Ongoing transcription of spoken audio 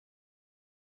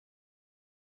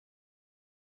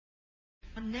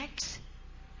Next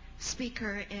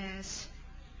speaker is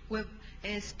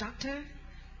Dr.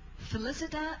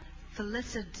 Felicilda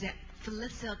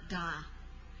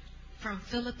from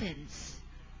Philippines.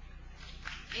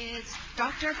 Is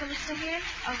Dr. Felicita here?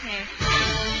 Okay.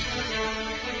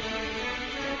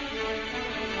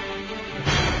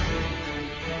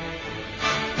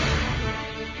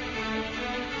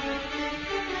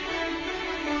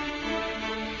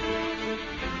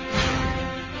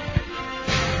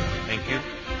 Thank you.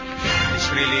 It's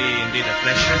really indeed a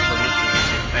pleasure for me to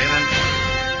visit Thailand,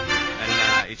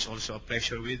 and it's also a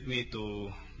pleasure with me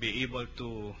to be able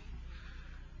to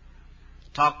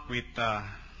talk with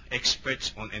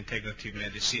experts on integrative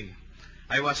medicine.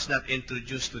 I was not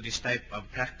introduced to this type of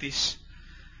practice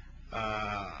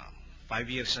 5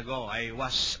 years ago. I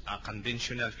was a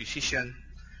conventional physician.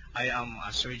 I am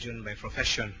a surgeon by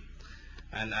profession,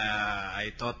 and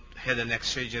I taught head and neck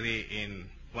surgery in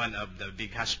one of the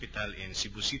big hospital in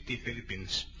Cebu City,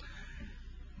 Philippines.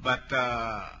 But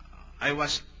I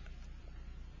was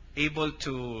able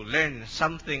to learn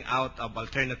something out of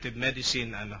alternative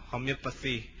medicine and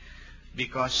homeopathy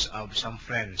because of some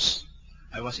friends.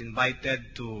 I was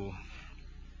invited to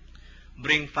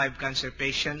bring 5 cancer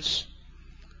patients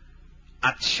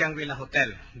at Shangri-La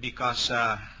Hotel because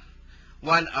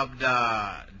one of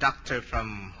the doctor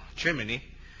from Germany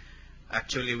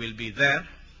actually will be there,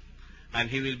 and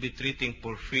he will be treating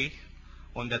for free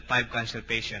on the 5 cancer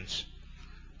patients.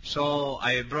 So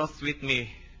I brought with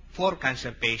me 4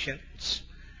 cancer patients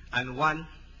and 1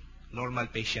 normal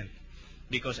patient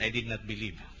because I did not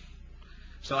believe.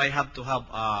 So I have to have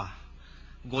a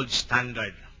gold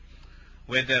standard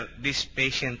whether this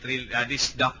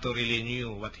this doctor really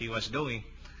knew what he was doing.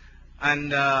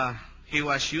 And he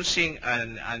was using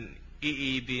an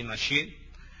EEG machine,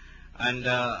 and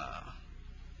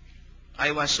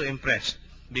I was so impressed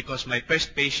because my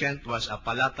first patient was a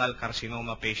palatal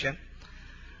carcinoma patient,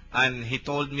 and he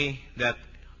told me that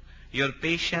your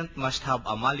patient must have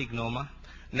a malignoma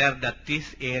near the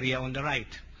teeth area on the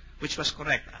right, which was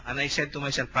correct. And I said to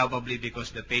myself, probably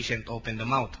because the patient opened the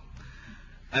mouth.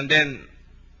 And then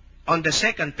on the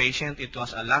second patient, it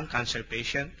was a lung cancer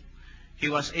patient. He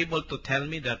was able to tell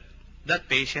me that that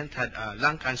patient had a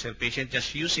lung cancer patient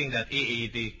just using that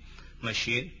EEG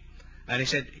machine. And he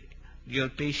said, your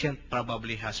patient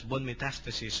probably has bone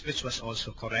metastasis, which was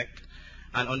also correct.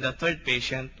 And on the third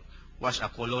patient was a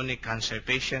colonic cancer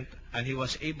patient, and he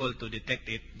was able to detect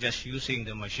it just using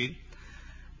the machine.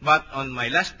 But on my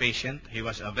last patient, he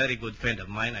was a very good friend of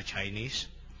mine, a Chinese,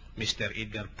 Mr.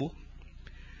 Edgar Pu.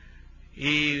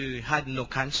 He had no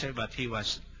cancer, but he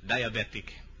was diabetic.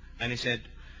 And he said,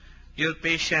 your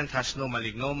patient has no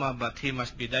malignoma, but he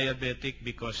must be diabetic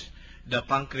because the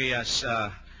pancreas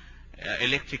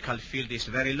electrical field is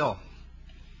very low.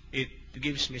 It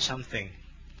gives me something.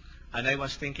 And I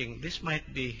was thinking, this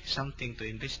might be something to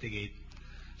investigate.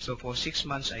 So for 6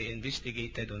 months, I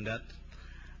investigated on that.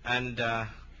 And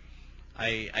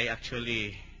I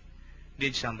actually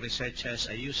did some researches.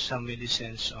 I used some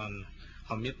medicines on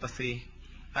homeopathy.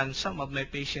 And some of my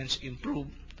patients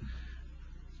improved.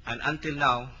 And until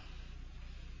now,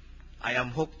 I am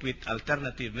hooked with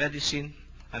alternative medicine.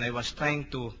 And I was trying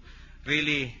to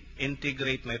really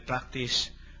integrate my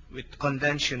practice with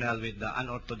conventional, with the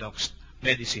unorthodox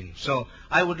medicine. So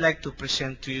I would like to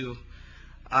present to you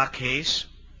a case.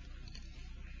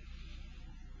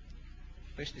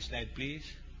 First slide, please.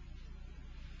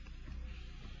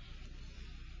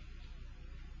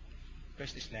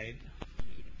 First slide.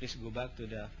 Please go back to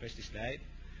the first slide.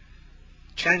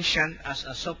 Tian Xian as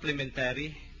a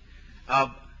supplementary of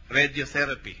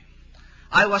radiotherapy.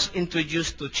 I was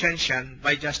introduced to Tian Xian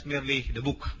by just merely the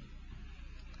book.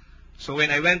 So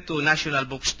when I went to National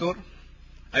Bookstore,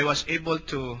 I was able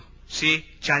to see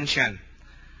Tian Xian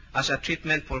as a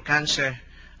treatment for cancer,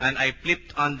 and I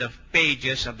flipped on the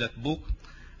pages of that book,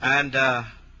 and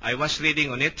I was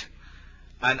reading on it,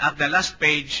 and at the last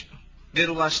page,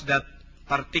 there was that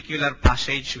particular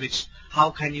passage which,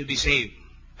 how can you be saved?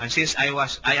 And since I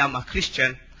am a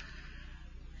Christian,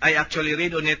 I actually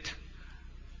read on it.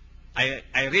 I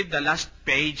read the last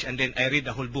page, and then I read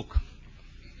the whole book.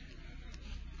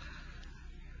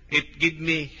 It gave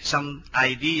me some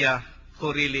idea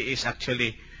who really is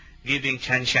actually giving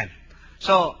Tian Xian.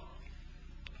 So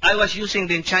I was using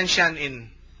the Tian Xian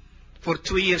for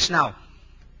 2 years now.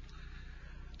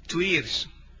 2 years.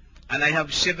 And I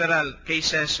have several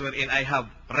cases wherein I have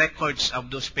records of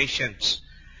those patients,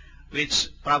 which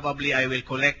probably I will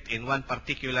collect in one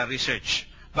particular research.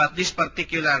 But this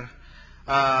particular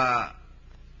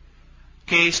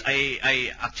case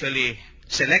I actually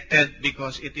selected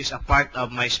because it is a part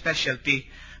of my specialty,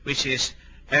 which is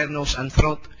ear, nose, and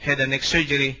throat head and neck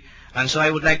surgery. And so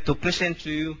I would like to present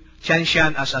to you Tian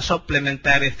Xian as a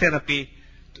supplementary therapy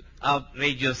of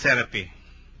radiotherapy.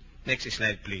 Next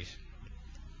slide, please.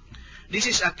 This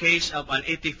is a case of an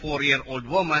 84-year-old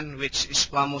woman with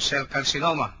squamous cell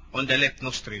carcinoma on the left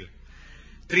nostril,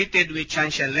 treated with Tian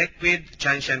Xian liquid,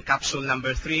 Tian Xian capsule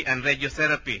number 3, and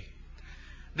radiotherapy.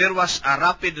 There was a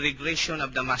rapid regression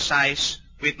of the mass size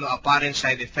with no apparent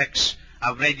side effects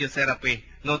of radiotherapy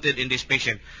noted in this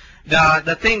patient.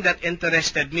 The thing that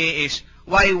interested me is,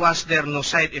 why was there no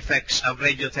side effects of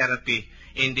radiotherapy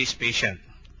in this patient?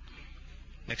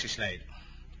 Next slide.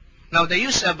 Now, the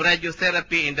use of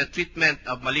radiotherapy in the treatment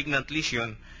of malignant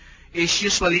lesion is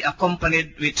usually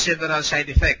accompanied with several side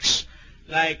effects,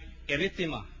 like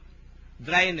erythema,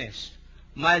 dryness,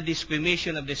 mild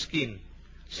desquamation of the skin,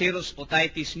 serous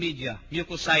otitis media,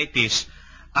 mucositis,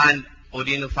 and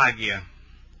odinophagia.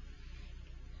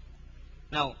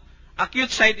 Now,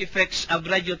 acute side effects of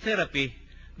radiotherapy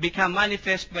become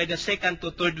manifest by the second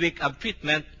to third week of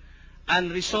treatment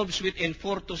and resolves within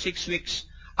 4 to 6 weeks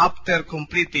after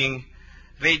completing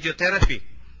radiotherapy.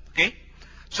 Okay?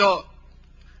 So,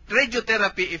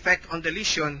 radiotherapy effect on the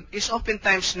lesion is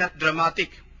oftentimes not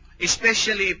dramatic,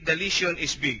 especially if the lesion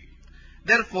is big.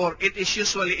 Therefore, it is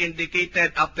usually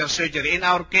indicated after surgery. In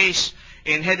our case,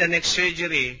 in head and neck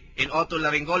surgery, in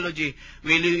otolaryngology,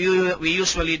 we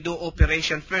usually do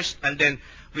operation first, and then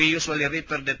we usually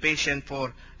refer the patient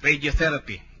for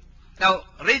radiotherapy. Now,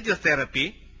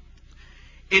 radiotherapy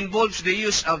involves the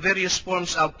use of various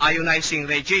forms of ionizing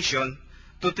radiation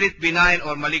to treat benign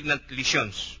or malignant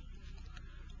lesions.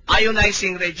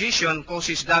 Ionizing radiation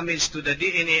causes damage to the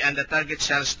DNA and the target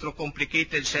cells through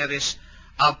complicated series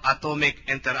of atomic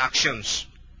interactions.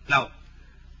 Now,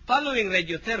 following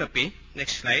radiotherapy,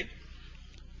 next slide,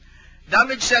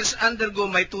 damaged cells undergo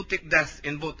mitotic death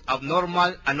in both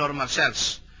abnormal and normal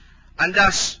cells, and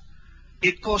thus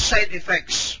it causes side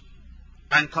effects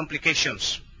and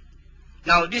complications.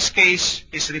 Now, this case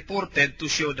is reported to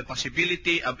show the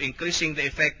possibility of increasing the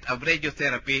effect of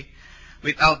radiotherapy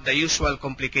without the usual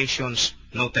complications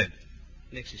noted.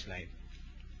 Next slide.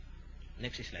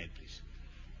 Next slide, please.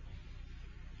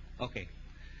 Okay.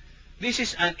 This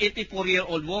is an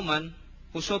 84-year-old woman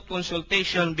who sought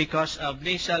consultation because of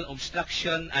nasal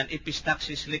obstruction and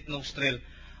epistaxis lip nostril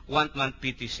 1-month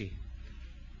PTC.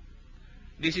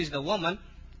 This is the woman,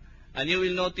 and you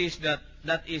will notice that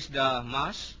that is the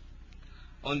mass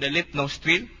on the lip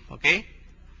nostril. Okay?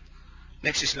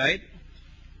 Next slide.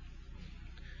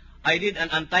 I did an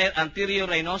anterior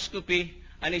rhinoscopy,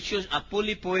 and it shows a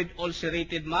polypoid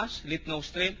ulcerated mass, lip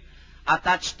nostril,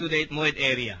 attached to the ethmoid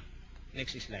area.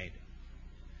 Next slide.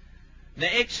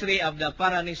 The X-ray of the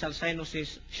paranasal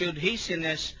sinuses showed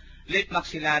haziness, lip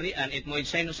maxillary, and ethmoid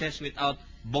sinuses without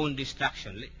bone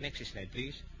destruction. Next slide,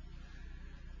 please.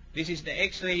 This is the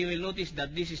X-ray. You will notice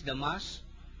that this is the mass,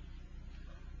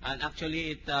 and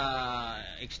actually it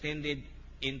extended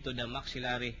into the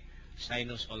maxillary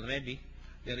sinus already.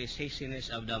 There is haziness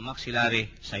of the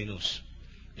maxillary sinus.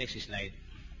 Next slide.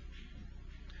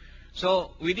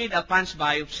 So, we did a punch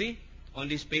biopsy on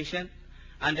this patient,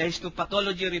 and the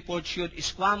histopathology report showed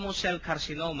squamous cell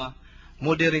carcinoma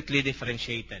moderately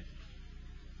differentiated.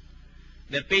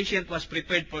 The patient was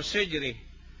prepared for surgery,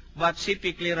 but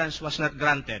CP clearance was not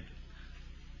granted.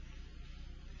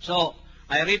 So,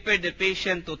 I referred the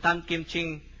patient to Tan Kim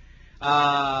Ching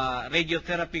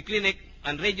Radiotherapy Clinic,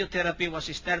 and radiotherapy was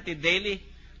started daily.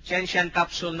 Tian Xian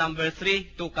capsule number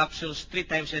 3, 2 capsules 3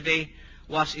 times a day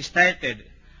was started.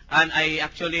 And I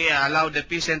actually allowed the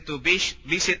patient to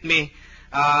visit me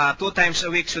 2 times a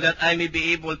week so that I may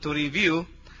be able to review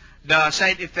the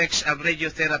side effects of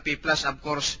radiotherapy plus, of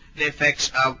course, the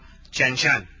effects of Tian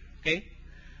Xian. Okay?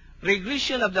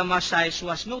 Regression of the mass size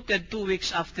was noted 2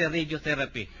 weeks after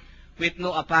radiotherapy with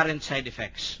no apparent side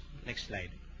effects. Next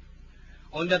slide.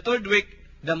 On the 3rd week,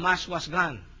 the mass was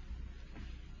gone.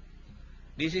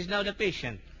 This is now the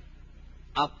patient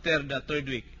after the 3rd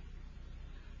week.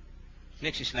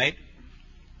 Next slide.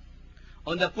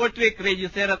 On the 4th week,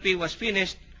 radiotherapy was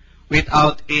finished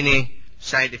without any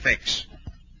side effects.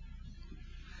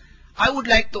 I would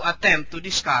like to attempt to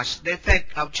discuss the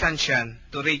effect of Tian Xian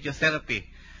to radiotherapy,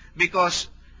 because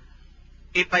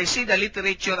if I see the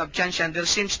literature of Tian Xian, there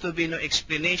seems to be no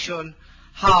explanation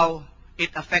how it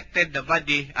affected the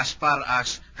body as far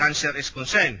as cancer is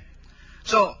concerned.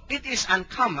 So, it is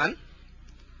uncommon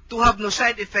to have no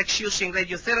side effects using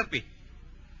radiotherapy.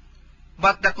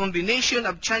 But the combination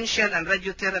of Tian Xian and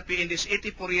radiotherapy in this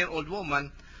 84-year-old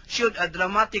woman showed a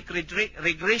dramatic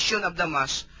regression of the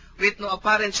mass with no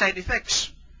apparent side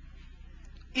effects.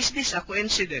 Is this a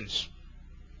coincidence?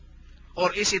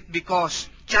 or is it because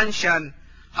Tian Xian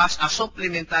has a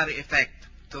supplementary effect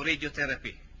to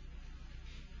radiotherapy?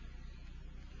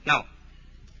 Now,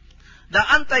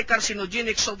 the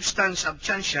anti-carcinogenic substance of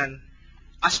Tian Xian,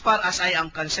 as far as I am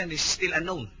concerned, is still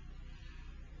unknown.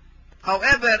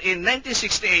 However, in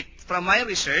 1968, from my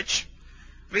research,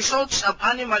 results of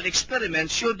animal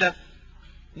experiments showed that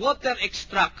water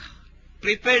extract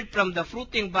prepared from the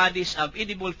fruiting bodies of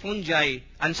edible fungi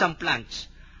and some plants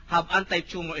have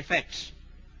anti-tumor effects.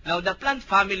 Now, the plant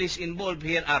families involved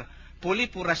here are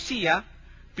Polyporacea,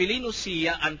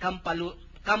 Pilinocea, and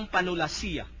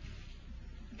Campanulacea.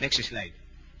 Next slide.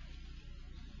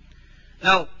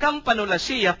 Now,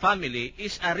 Campanulacea family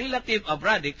is a relative of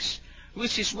radix,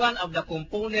 which is one of the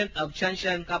component of Tian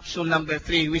Xian capsule number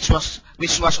 3, which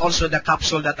was also the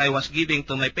capsule that I was giving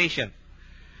to my patient.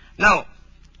 Now,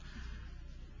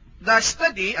 the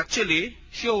study actually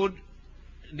showed,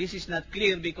 this is not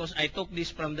clear because I took this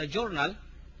from the journal,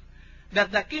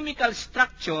 that the chemical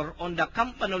structure on the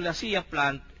Campanulacea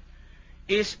plant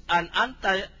is an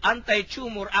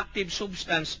anti-tumor active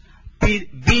substance,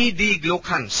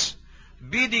 beta-glucans.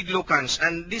 Beta-glucans,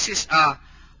 and this is a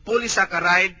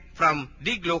polysaccharide from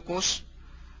D-glucose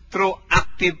through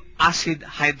active acid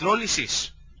hydrolysis.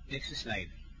 Next slide.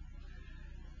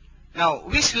 Now,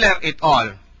 Whistler et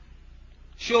al.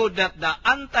 Showed that the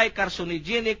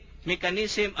anti-carcinogenic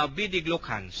mechanism of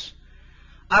beta-glucans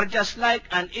are just like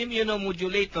an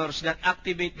immunomodulators that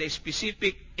activate the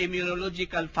specific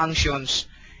immunological functions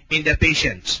in the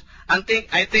patients. I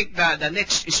think the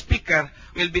next speaker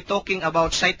will be talking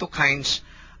about cytokines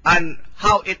and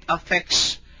how it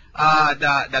affects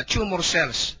the tumor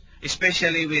cells,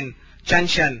 especially when Tian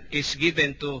Xian is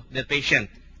given to the patient.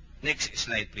 Next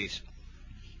slide, please.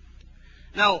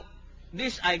 Now,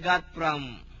 this I got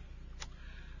from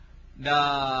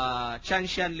the Tian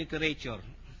Xian literature.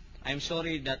 I'm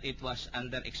sorry that it was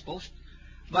underexposed.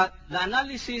 But the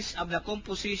analysis of the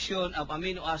composition of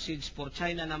amino acids for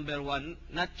China number 1,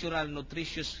 natural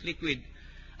nutritious liquid,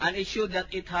 and it showed that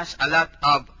it has a lot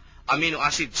of amino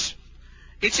acids.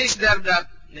 It says there that,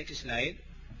 next slide,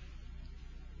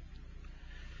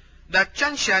 that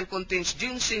Tian Xian contains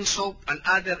ginseng soap and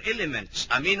other elements,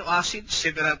 amino acids,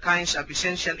 several kinds of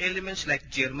essential elements like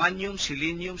germanium,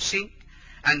 selenium, zinc,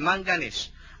 and manganese.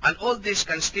 And all this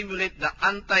can stimulate the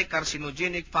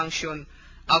anti-carcinogenic function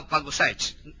of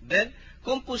phagocytes. Then,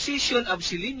 composition of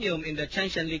selenium in the Tian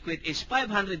Xian liquid is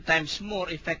 500 times more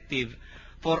effective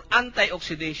for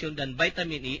antioxidation than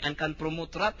vitamin E and can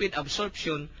promote rapid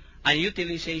absorption and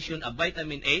utilization of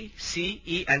vitamin A, C,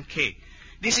 E, and K.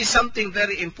 This is something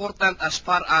very important as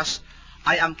far as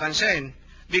I am concerned,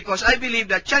 because I believe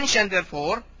that Tian Xian,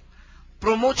 therefore,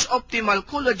 promotes optimal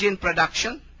collagen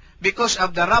production because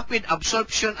of the rapid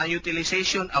absorption and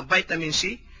utilization of vitamin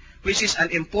C, which is an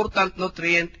important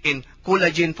nutrient in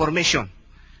collagen formation.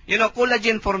 You know,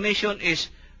 collagen formation is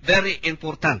very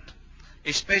important,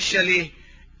 especially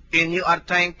when you are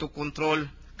trying to control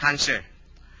cancer.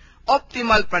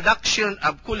 Optimal production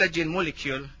of collagen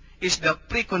molecule is the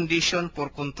precondition for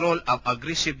control of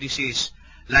aggressive disease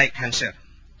like cancer.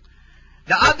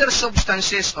 The other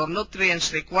substances or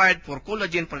nutrients required for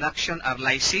collagen production are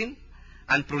lysine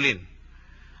and proline.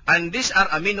 And these are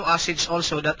amino acids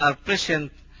also that are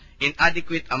present in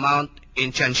adequate amount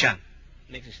in Tian Xian.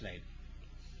 Next slide.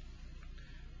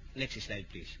 Next slide,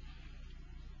 please.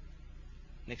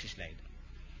 Next slide.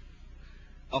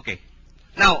 Okay.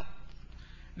 Now,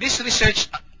 this research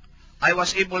I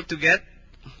was able to get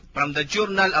from the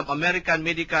Journal of American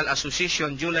Medical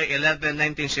Association, July 11,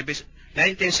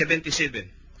 1977.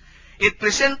 It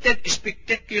presented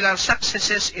spectacular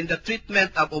successes in the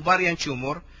treatment of ovarian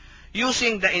tumor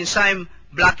using the enzyme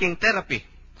blocking therapy.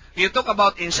 You talk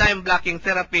about enzyme blocking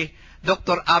therapy,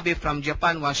 Dr. Abe from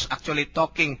Japan was actually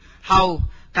talking how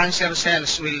cancer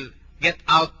cells will get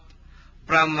out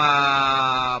from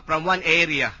one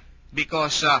area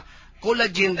because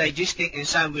collagen digesting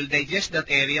enzyme will digest that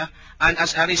area, and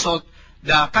as a result,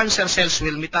 the cancer cells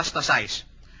will metastasize.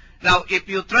 Now, if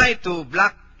you try to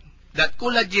block that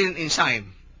collagen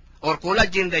enzyme or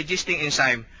collagen digesting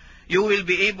enzyme, you will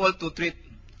be able to treat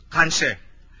cancer.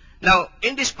 Now,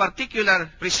 in this particular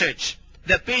research,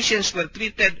 the patients were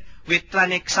treated with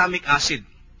tranexamic acid.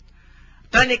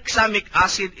 Tranexamic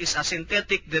acid is a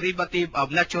synthetic derivative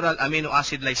of natural amino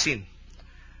acid lysine.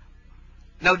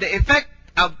 Now, the effect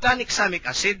of tranexamic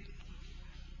acid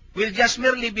will just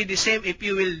merely be the same if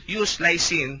you will use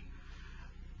lysine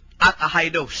at a high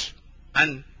dose.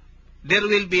 And there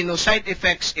will be no side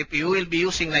effects if you will be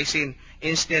using lysine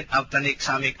instead of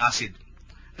tranexamic acid.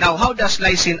 Now, how does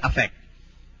lysine affect?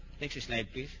 Next slide,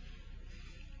 please.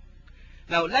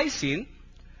 Now, lysine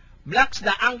blocks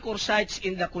the anchor sites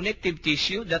in the connective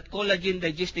tissue that collagen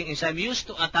digesting enzyme used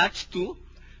to attach to,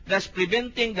 thus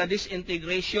preventing the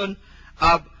disintegration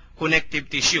of connective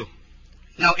tissue.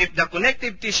 Now, if the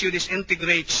connective tissue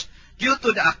disintegrates due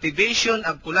to the activation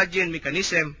of collagen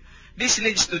mechanism, this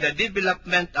leads to the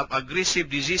development of aggressive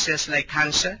diseases like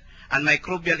cancer and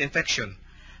microbial infection.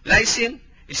 Lysine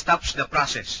stops the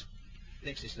process.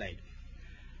 Next slide.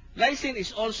 Lysine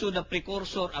is also the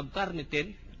precursor of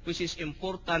carnitine, which is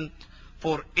important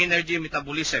for energy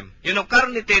metabolism. You know,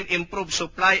 carnitine improves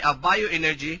supply of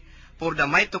bioenergy for the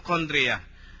mitochondria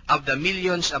of the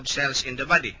millions of cells in the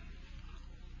body.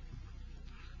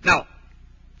 Now,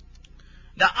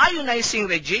 the ionizing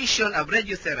radiation of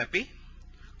radiotherapy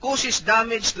causes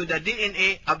damage to the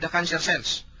DNA of the cancer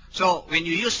cells. So, when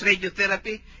you use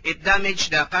radiotherapy, it damages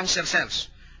the cancer cells.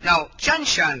 Now, Tian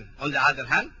Xian, on the other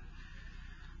hand,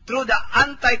 through the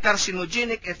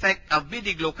anti-carcinogenic effect of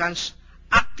beta-glucans,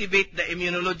 activate the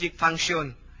immunologic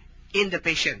function in the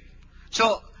patient.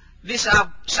 So, these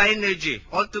have synergy.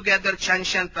 Altogether, Tian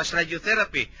Xian plus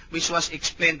radiotherapy, which was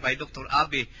explained by Dr.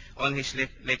 Abe on his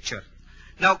lecture.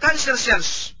 Now, cancer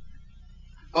cells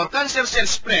or cancer cell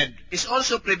spread is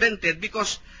also prevented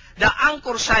because the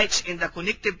anchor sites in the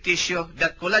connective tissue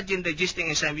that collagen digesting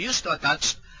enzyme used to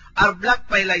attach are blocked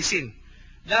by lysine,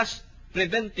 thus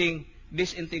preventing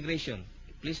disintegration.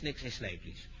 Please, next slide,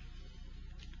 please.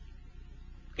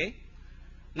 Okay?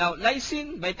 Now,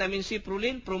 lysine, vitamin C,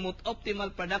 proline promote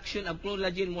optimal production of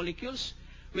collagen molecules,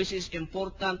 which is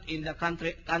important in the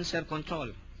cancer control.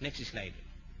 Next slide.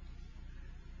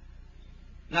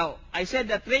 Now, I said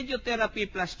that radiotherapy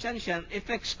plus Tian Xian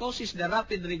effects causes the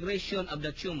rapid regression of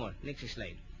the tumor. Next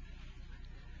slide.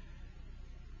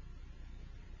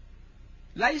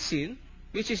 Lysine,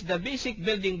 which is the basic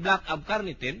building block of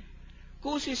carnitine,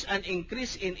 causes an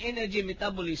increase in energy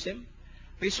metabolism,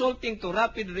 resulting to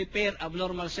rapid repair of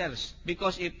normal cells.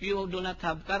 Because if you do not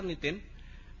have carnitine,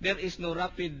 there is no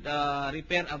rapid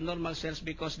repair of normal cells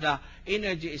because the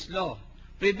energy is low,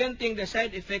 preventing the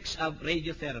side effects of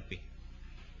radiotherapy.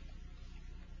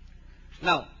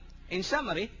 Now, in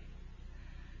summary,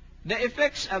 the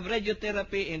effects of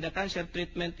radiotherapy in the cancer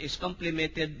treatment is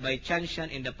complemented by Tian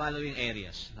Xian in the following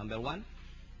areas. Number one,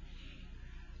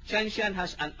 Tian Xian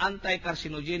has an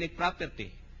anti-carcinogenic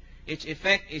property. Its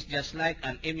effect is just like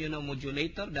an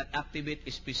immunomodulator that activates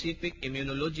a specific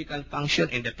immunological function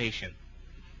in the patient.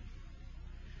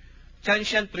 Tian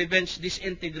Xian prevents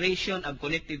disintegration of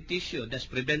connective tissue, thus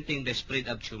preventing the spread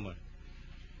of tumor.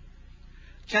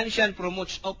 Tian Xian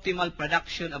promotes optimal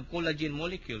production of collagen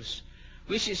molecules,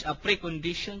 which is a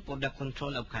precondition for the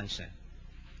control of cancer.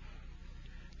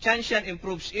 Tian Xian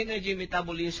improves energy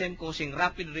metabolism, causing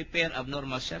rapid repair of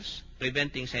normal cells,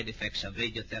 preventing side effects of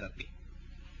radiotherapy.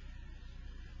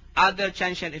 Other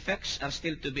Tian Xian effects are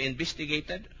still to be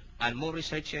investigated, and more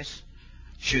researches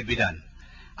should be done.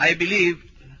 I believe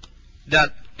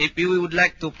that if we would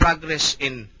like to progress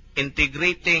in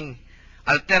integrating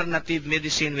alternative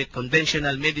medicine with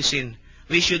conventional medicine,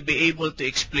 we should be able to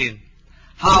explain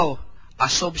how a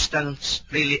substance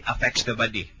really affects the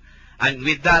body. And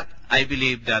with that, I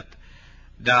believe that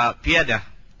the PIADA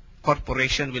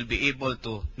Corporation will be able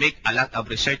to make a lot of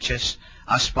researches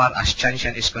as far as Tian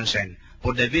Xian is concerned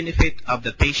for the benefit of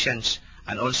the patients,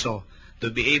 and also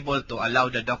to be able to allow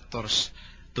the doctors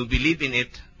to believe in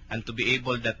it, and to be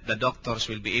able that the doctors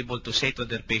will be able to say to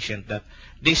their patient that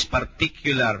this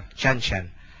particular Tian Xian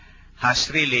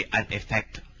has really an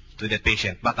effect to the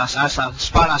patient. But as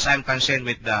far as I'm concerned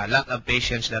with the lot of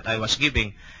patients that I was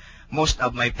giving, most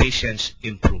of my patients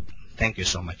improved. Thank you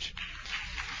so much.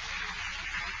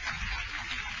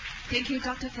 Thank you,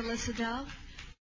 Dr. Felicidad.